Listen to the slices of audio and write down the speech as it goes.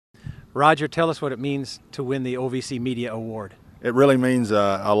Roger, tell us what it means to win the OVC Media Award. It really means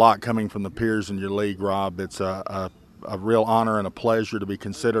a lot coming from the peers in your league, Rob. It's a real honor and a pleasure to be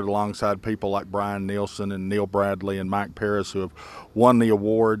considered alongside people like Brian Nielsen and Neil Bradley and Mike Paris, who have won the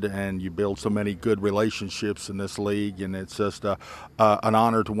award, and you build so many good relationships in this league, and it's just an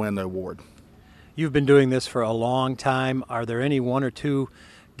honor to win the award. You've been doing this for a long time. Are there any one or two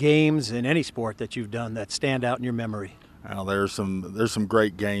games in any sport that you've done that stand out in your memory? Well, there's some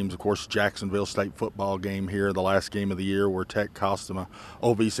great games. Of course, Jacksonville State football game here, the last game of the year, where Tech cost them a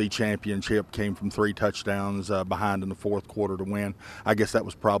OVC championship, came from 3 touchdowns behind in the fourth quarter to win. I guess that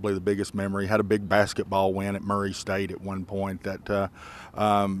was probably the biggest memory. Had a big basketball win at Murray State at one point that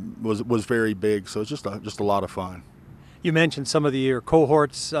was very big. So it's just a lot of fun. You mentioned some of your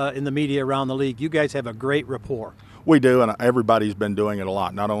cohorts in the media around the league. You guys have a great rapport. We do, and everybody's been doing it a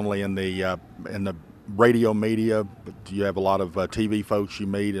lot. Not only in the radio media, but you have a lot of TV folks you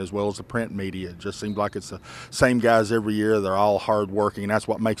meet, as well as the print media. It just seems like it's the same guys every year. They're all hardworking, and that's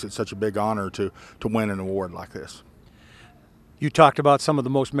what makes it such a big honor to win an award like this. You talked about some of the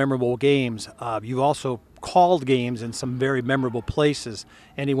most memorable games. You've also called games in some very memorable places.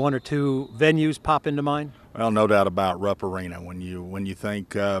 Any one or two venues pop into mind? Well, no doubt about Rupp Arena. When you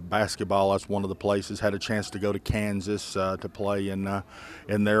think basketball, that's one of the places. Had a chance to go to Kansas to play in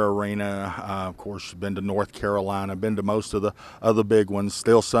their arena. Of course, been to North Carolina. Been to most of the other big ones.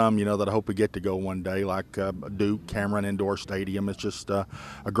 Still some, that I hope we get to go one day, like Duke, Cameron Indoor Stadium. It's just a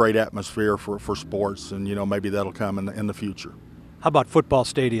great atmosphere for sports, and maybe that'll come in the future. How about football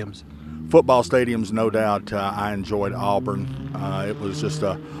stadiums? Football stadiums, no doubt. I enjoyed Auburn. It was just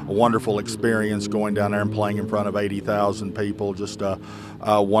a wonderful experience going down there and playing in front of 80,000 people. Just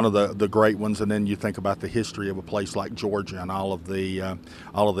one of the great ones. And then you think about the history of a place like Georgia and all of the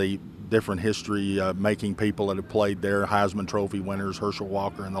different history making people that have played there, Heisman Trophy winners, Herschel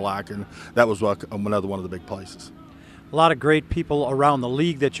Walker and the like. And that was another one of the big places. A lot of great people around the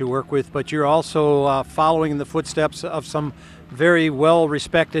league that you work with, but you're also following in the footsteps of some very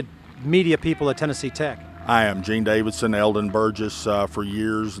well-respected media people at Tennessee Tech. I am. Gene Davidson, Eldon Burgess for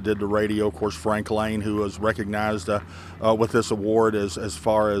years, did the radio. Of course, Frank Lane, who was recognized with this award as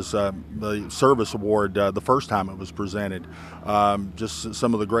far as the service award the first time it was presented. Just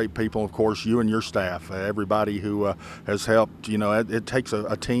some of the great people, of course, you and your staff, everybody who has helped. It takes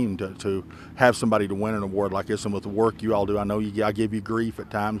a team to have somebody to win an award like this, and with the work you all do, I know I give you grief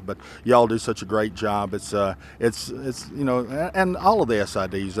at times, but you all do such a great job. It's and all of the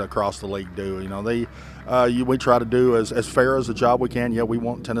SIDs across the league do. We try to do as fair as a job we can. Yeah, we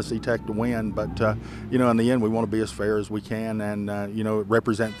want Tennessee Tech to win, but in the end, we want to be as fair as we can and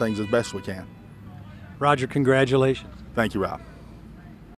represent things as best we can. Roger, congratulations. Thank you, Rob.